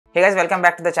Hey guys, welcome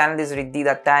back to the channel. This is Riddhi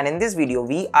Datta, and in this video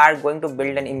we are going to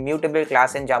build an immutable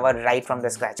class in Java right from the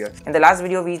scratch. In the last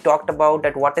video we talked about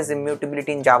that what is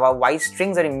immutability in Java, why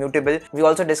strings are immutable. We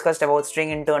also discussed about string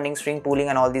interning, string pooling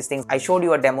and all these things. I showed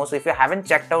you a demo, so if you haven't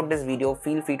checked out this video,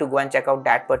 feel free to go and check out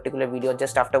that particular video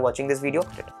just after watching this video.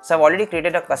 So I've already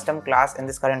created a custom class in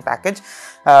this current package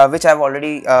which I've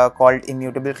already called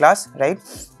immutable class. Right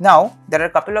now there are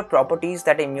a couple of properties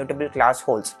that immutable class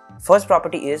holds. First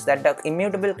property is that the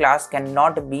immutable class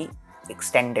cannot be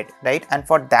extended, right? And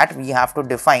for that we have to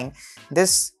define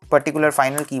this particular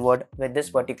final keyword with this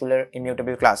particular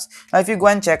immutable class. Now if you go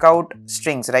and check out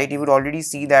strings, right, you would already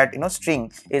see that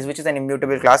string is, which is an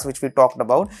immutable class which we talked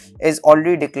about, is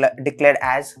already declared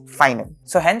as final.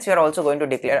 So hence we are also going to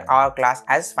declare our class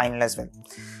as final as well.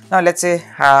 Now let's say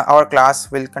our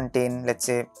class will contain, let's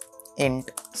say,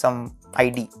 int some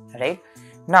id, right?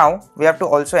 Now we have to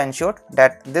also ensure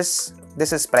that this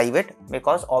is private,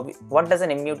 because what does an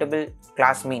immutable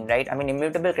class mean, right? I mean,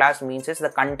 immutable class means is the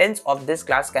contents of this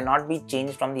class cannot be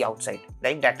changed from the outside,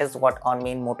 right? That is what our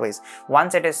main motto is.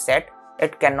 Once it is set,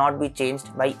 it cannot be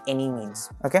changed by any means.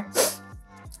 Okay,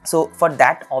 so for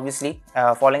that, obviously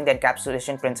following the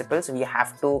encapsulation principles, we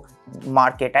have to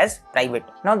mark it as private.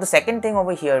 Now the second thing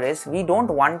over here is we don't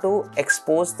want to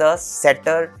expose the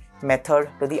setter method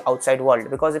to the outside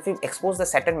world, because if you expose the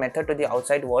setter method to the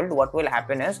outside world, what will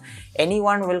happen is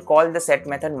anyone will call the set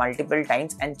method multiple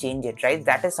times and change it, right?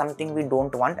 That is something we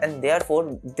don't want, and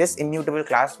therefore this immutable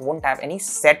class won't have any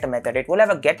set method. It will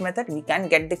have a get method. We can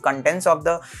get the contents of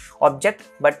the object,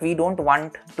 but we don't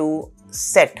want to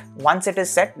set. Once it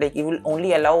is set, like you will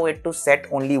only allow it to set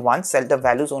only once, set the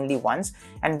values only once.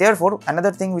 And therefore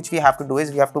another thing which we have to do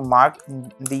is we have to mark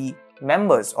the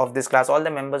members of this class, all the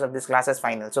members of this class as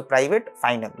final. So private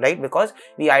final, right? Because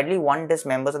we ideally want this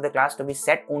members of the class to be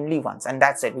set only once, and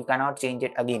that's it. We cannot change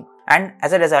it again. And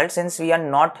as a result, since we are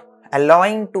not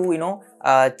allowing to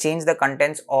change the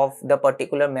contents of the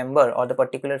particular member or the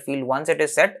particular field once it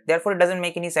is set, therefore it doesn't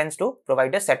make any sense to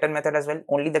provide a setter method as well.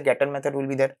 Only the getter method will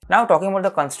be there. Now talking about the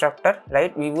constructor,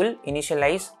 right, we will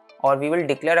initialize or we will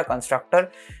declare a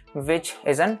constructor which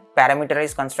is a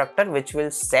parameterized constructor which will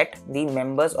set the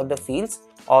members of the fields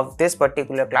of this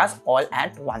particular class all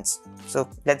at once. So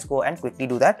let's go and quickly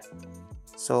do that.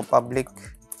 So public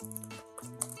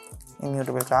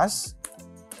immutable class,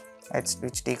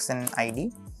 which takes an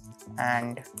id,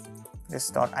 and this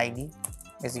dot id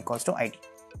is equals to id.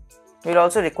 We'll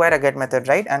also require a get method,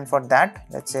 right? And for that,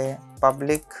 let's say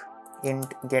public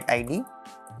int get id,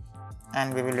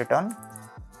 and we will return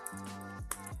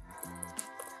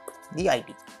the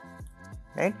id,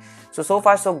 right? So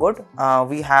far so good.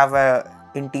 We have a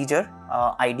integer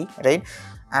id, right?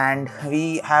 And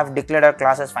we have declared our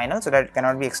class as final so that it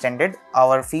cannot be extended.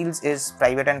 Our fields is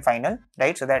private and final,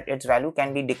 right? So that its value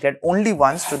can be declared only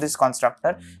once to this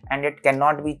constructor and it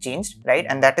cannot be changed, right?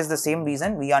 And that is the same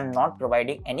reason we are not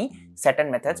providing any setter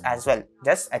methods as well,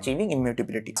 just achieving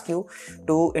immutability. Ask you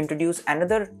to introduce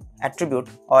another attribute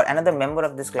or another member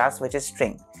of this class, which is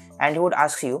string. And he would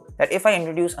ask you that if I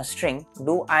introduce a string,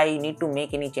 do I need to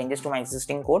make any changes to my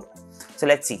existing code? So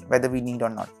let's see whether we need or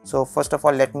not. So first of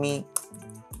all, let me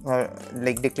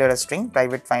declare a string,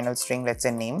 private final string, let's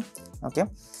say name. Okay,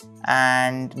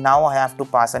 and now I have to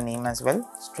pass a name as well,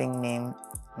 string name,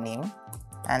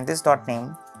 and this dot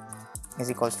name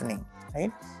is equals to name,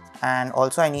 right? And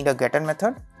also I need a getter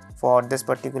method for this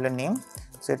particular name,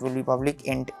 so it will be public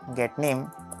int get name,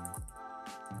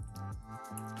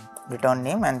 return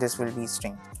name, and this will be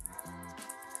string.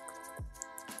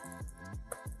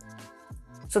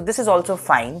 So this is also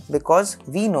fine because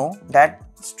we know that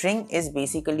string is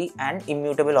basically an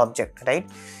immutable object, right?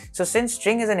 So since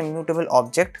string is an immutable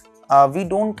object, we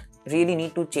don't really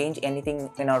need to change anything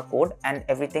in our code and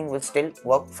everything will still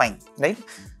work fine, right?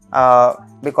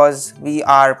 Because we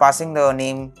are passing the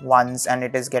name once and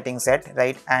it is getting set,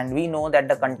 right? And we know that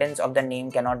the contents of the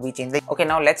name cannot be changed. Okay,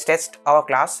 now let's test our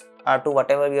class to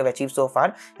whatever we have achieved so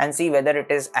far and see whether it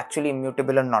is actually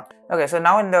immutable or not. Okay, so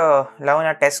now in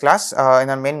our test class, in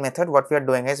our main method, what we are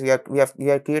doing is we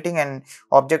are creating an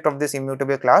object of this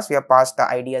immutable class. We have passed the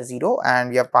id as 0 and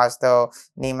we have passed the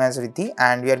name as Riddhi,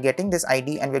 and we are getting this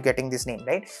id and we are getting this name,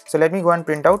 right? So let me go and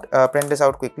print this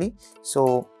out quickly.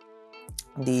 So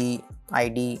the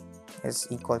id is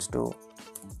equals to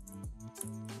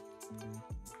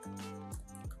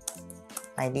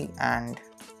id, and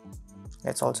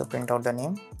let's also print out the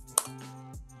name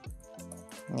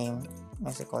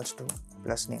is equals to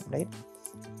plus name, right?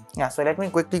 Yeah, so let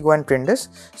me quickly go and print this.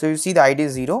 So you see the id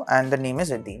is 0 and the name is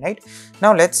Riddhi, right?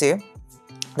 Now let's say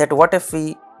that what if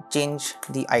we change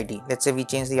the ID. Let's say we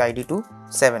change the ID to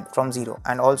 7 from 0,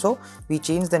 and also we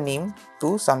change the name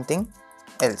to something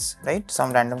else, right?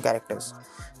 Some random characters.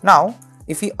 Now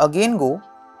if we again go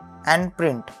and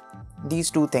print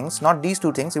these two things, not these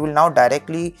two things, we will now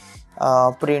directly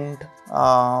print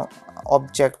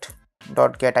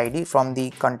object.getID from the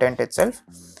content itself,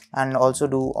 and also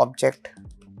do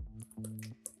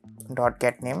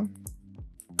object.getName.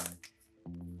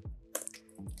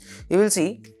 You will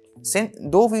see, since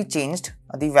though we changed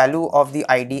the value of the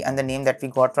ID and the name that we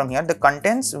got from here, the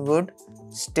contents would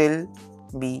still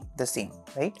be the same,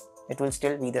 right? It will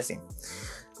still be the same.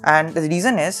 And the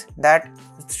reason is that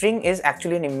string is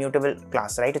actually an immutable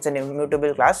class, right? It's an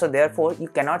immutable class, so therefore you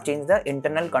cannot change the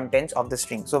internal contents of the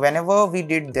string. So whenever we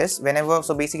did this,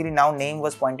 so basically now name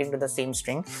was pointing to the same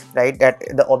string, right, that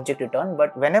the object returned,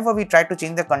 but whenever we try to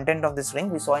change the content of the string,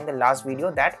 we saw in the last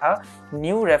video that a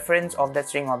new reference of the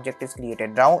string object is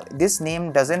created. Now this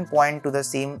name doesn't point to the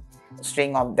same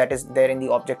string that is there in the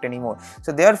object anymore,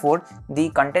 so therefore the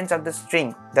contents of the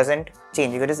string doesn't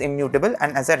change. It is immutable,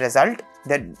 and as a result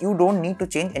that you don't need to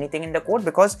change anything in the code,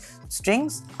 because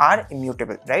strings are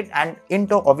immutable, right? And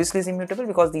int obviously is immutable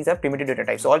because these are primitive data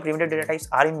types, so all primitive data types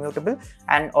are immutable,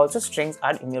 and also strings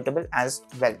are immutable as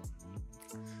well.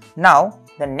 Now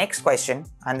the next question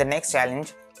and the next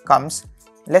challenge comes.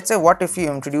 Let's say, what if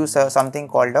you introduce something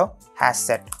called a hash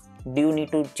set? Do you need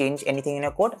to change anything in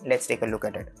your code? Let's take a look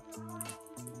at it.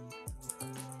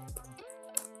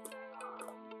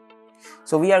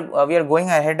 So we are going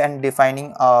ahead and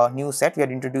defining a new set. We are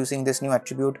introducing this new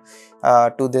attribute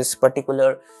to this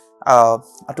particular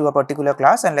to a particular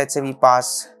class, and let's say we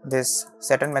pass this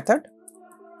setter method,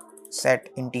 set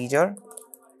integer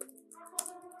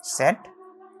set,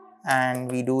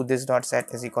 and we do this dot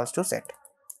set is equals to set,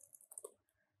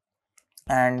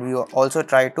 and we also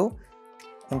try to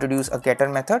introduce a getter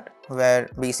method where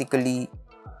basically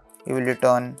we will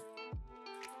return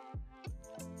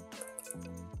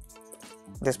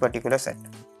this particular set,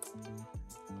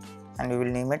 and we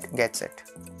will name it getSet.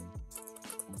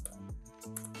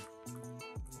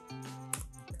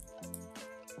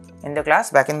 In the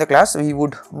class, back in the class, we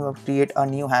would create a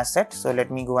new hash set. So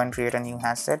let me go and create a new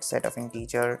hash set, set of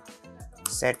integer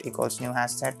set equals new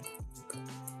hash set,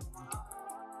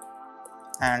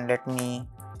 and let me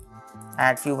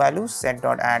add few values,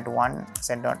 set.add1,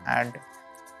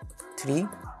 set.add3,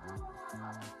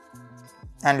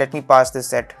 and let me pass this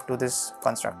set to this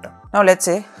constructor. Now let's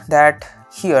say that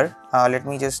here, let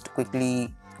me just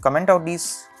quickly comment out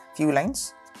these few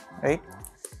lines, right?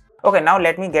 Okay, now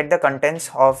let me get the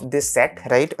contents of this set,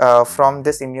 right, from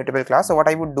this immutable class. So what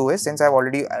I would do is, since I've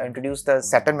already introduced the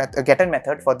getter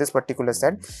method for this particular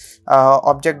set,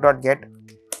 object.get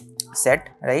set,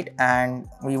 right, and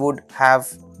we would have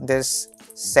this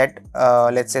set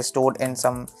let's say stored in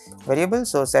some variable.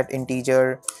 So set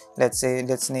integer,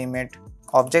 let's name it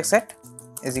object set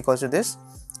is equals to this,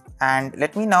 and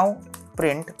let me now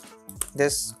print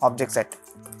this object set.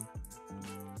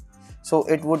 So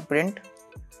it would print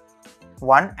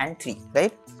 1 and 3,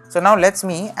 right? So now let's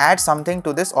me add something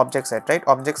to this object set, right?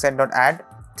 Object set dot add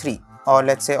 3, or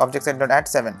let's say object set dot add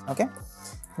 7. Okay,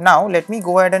 now let me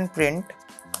go ahead and print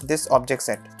this object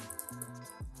set,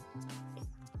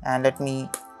 and let me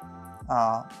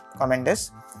comment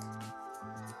this.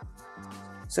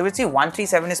 So we see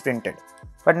 137 is printed,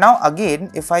 but now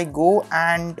again if I go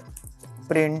and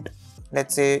print,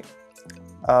 let's say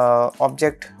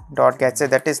object.getSet,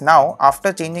 that is now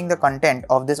after changing the content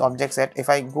of this object set, if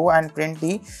I go and print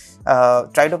the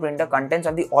try to print the contents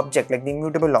of the object, like the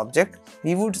immutable object,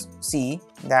 we would see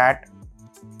that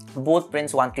both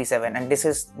prints 137, and this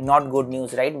is not good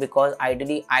news, right? Because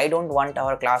ideally I don't want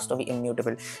our class to be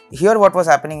immutable. Here what was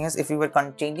happening is, if we were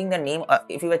changing the name,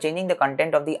 if we were changing the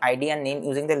content of the ID and name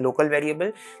using the local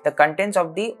variable, the contents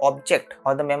of the object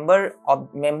or the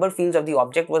member fields of the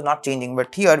object was not changing.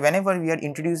 But here, whenever we are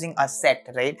introducing a set,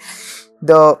 right,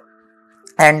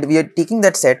 and we are taking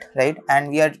that set, right, and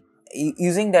we are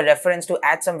using the reference to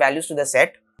add some values to the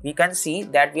set, we can see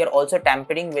that we are also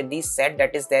tampering with the set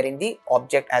that is there in the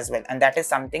object as well, and that is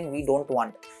something we don't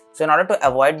want. So in order to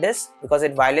avoid this, because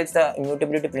it violates the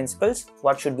immutability principles,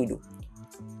 what should we do?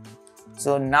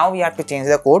 So now we have to change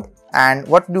the code, and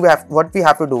what we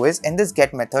have to do is, in this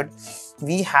get method,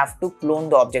 we have to clone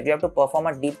the object. We have to perform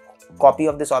a deep copy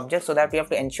of this object, so that we have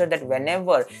to ensure that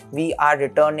whenever we are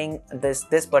returning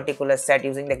this particular set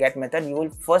using the get method, we will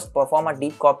first perform a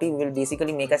deep copy. We will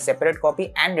basically make a separate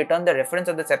copy and return the reference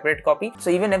of the separate copy. So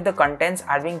even if the contents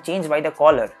are being changed by the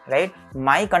caller, right,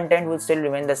 my content will still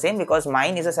remain the same because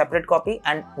mine is a separate copy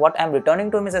and what I'm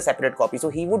returning to him is a separate copy. So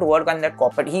he would work on that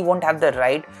copy, but he won't have the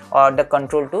right or the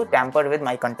control to tamper with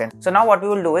my content. So now what we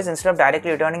will do is, instead of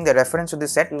directly returning the reference to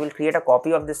this set, we will create a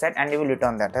copy of this set and we will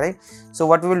return that, right? So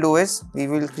what we will do is, we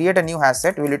will create a new hash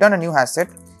set, we will return a new hash set,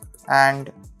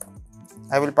 and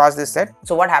I will pass this set.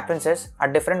 So what happens is,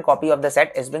 a different copy of the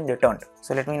set is being returned.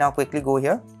 So let me now quickly go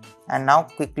here and now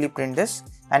quickly print this,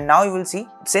 and now you will see,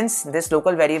 since this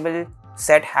local variable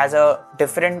set has a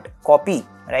different copy,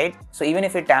 right? So even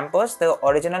if it tampers, the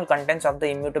original contents of the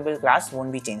immutable class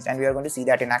won't be changed, and we are going to see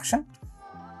that in action.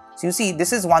 So you see,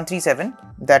 this is 137,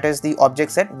 that is the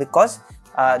object set, because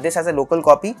this has a local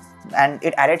copy and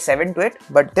it added 7 to it,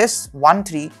 but this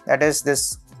 13, that is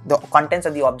the contents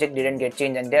of the object didn't get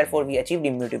changed, and therefore we achieved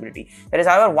immutability. There is,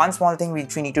 however, one small thing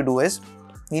which we need to do is,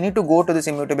 we need to go to this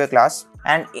immutable class,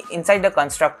 and inside the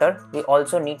constructor we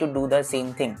also need to do the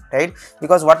same thing, right?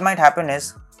 Because what might happen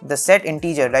is, the set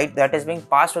integer, right, that is being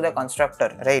passed to the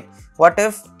constructor, right? What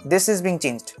if this is being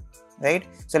changed, right?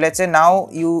 So let's say now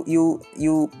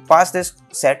you pass this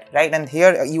set, right, and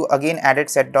here you again added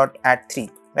set.add3,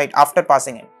 right, after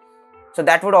passing it. So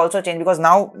that would also change, because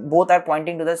now both are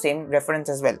pointing to the same reference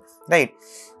as well, right?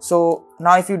 So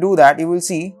now if you do that, you will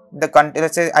see the content.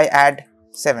 Let's say I add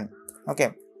 7,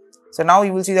 okay, so now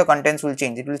you will see the contents will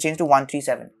change. It will change to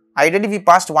 137. Ideally we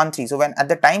passed 13, so when at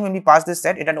the time when we passed this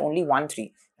set, it had only 13,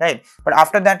 right? But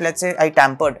after that, let's say I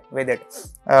tampered with it,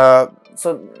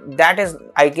 so that is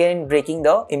again breaking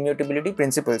the immutability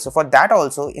principle. So for that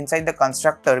also, inside the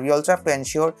constructor, we also have to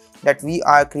ensure that we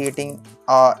are creating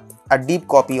a deep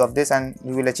copy of this, and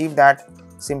we will achieve that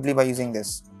simply by using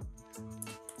this.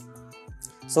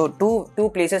 So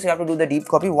two places you have to do the deep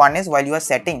copy. One is while you are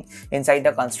setting inside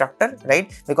the constructor,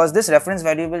 right? Because this reference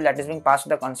variable that is being passed to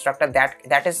the constructor,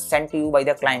 that is sent to you by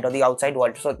the client or the outside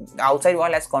world. So the outside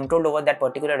world has control over that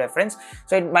particular reference.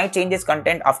 So it might change its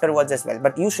content afterwards as well,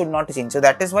 but you should not change. So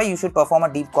that is why you should perform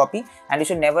a deep copy, and you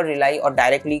should never rely or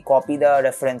directly copy the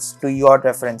reference to your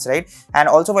reference, right? And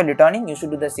also while returning, you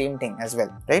should do the same thing as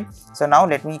well, right? So now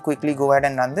let me quickly go ahead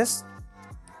and run this.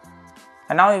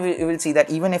 And now you will see that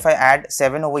even if I add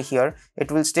 7 over here, it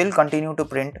will still continue to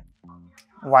print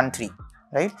 13,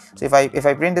 right? So if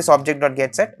I print this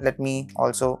object.getSet, let me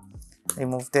also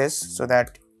remove this so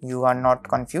that you are not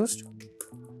confused,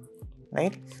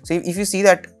 right? So if you see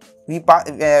that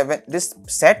this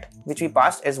set which we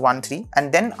passed is 13,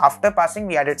 and then after passing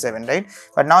we added 7, right?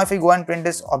 But now if we go and print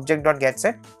this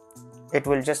object.getSet, it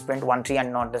will just print 13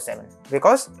 and not the 7,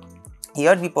 because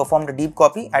here we performed a deep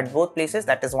copy at both places,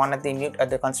 that is one at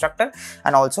the constructor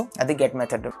and also at the get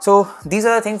method. So these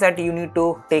are the things that you need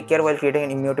to take care while creating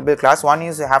an immutable class. One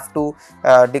is you have to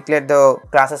declare the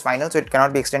class as final, so it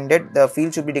cannot be extended. The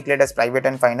field should be declared as private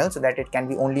and final, so that it can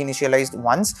be only initialized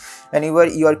once. Whenever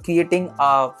you are creating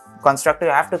a constructor,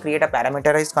 you have to create a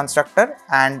parameterized constructor,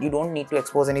 and you don't need to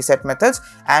expose any set methods.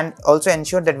 And also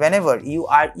ensure that whenever you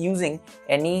are using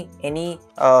any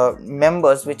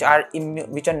members which are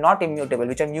not immutable,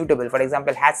 which are mutable, for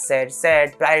example hash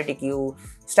set, priority queue,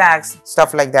 stacks,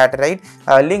 stuff like that, right,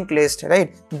 linked list,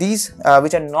 right, these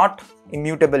which are not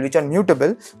immutable, which are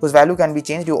mutable, whose value can be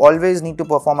changed, you always need to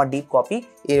perform a deep copy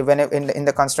when in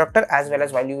the constructor, as well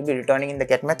as while you will be returning in the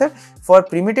get method. For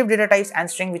primitive data types and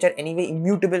string which are anyway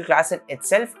immutable class in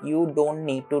itself, you don't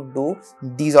need to do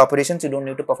these operations. You don't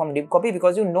need to perform deep copy,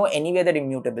 because you know anyway they're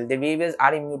immutable. The behaviors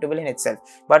are immutable in itself.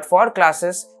 But for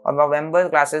classes or member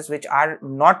classes which are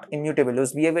not immutable,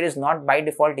 whose behavior is not by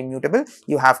default immutable,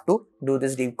 you have to do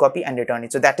this deep copy and return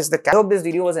it. So that is the catch. I hope this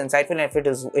video was insightful,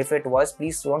 and if it was,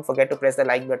 please don't forget to press the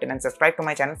like button and subscribe to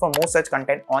my channel for more such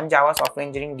content on Java, software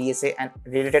engineering, DSA and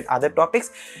related other topics.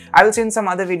 I will see you in some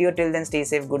other video. Till then, stay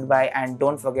safe, goodbye, and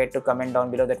don't forget to comment down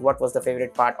below that what was the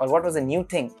favorite part or what was the new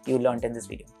thing you learned in this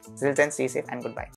video. Till then, stay safe and goodbye.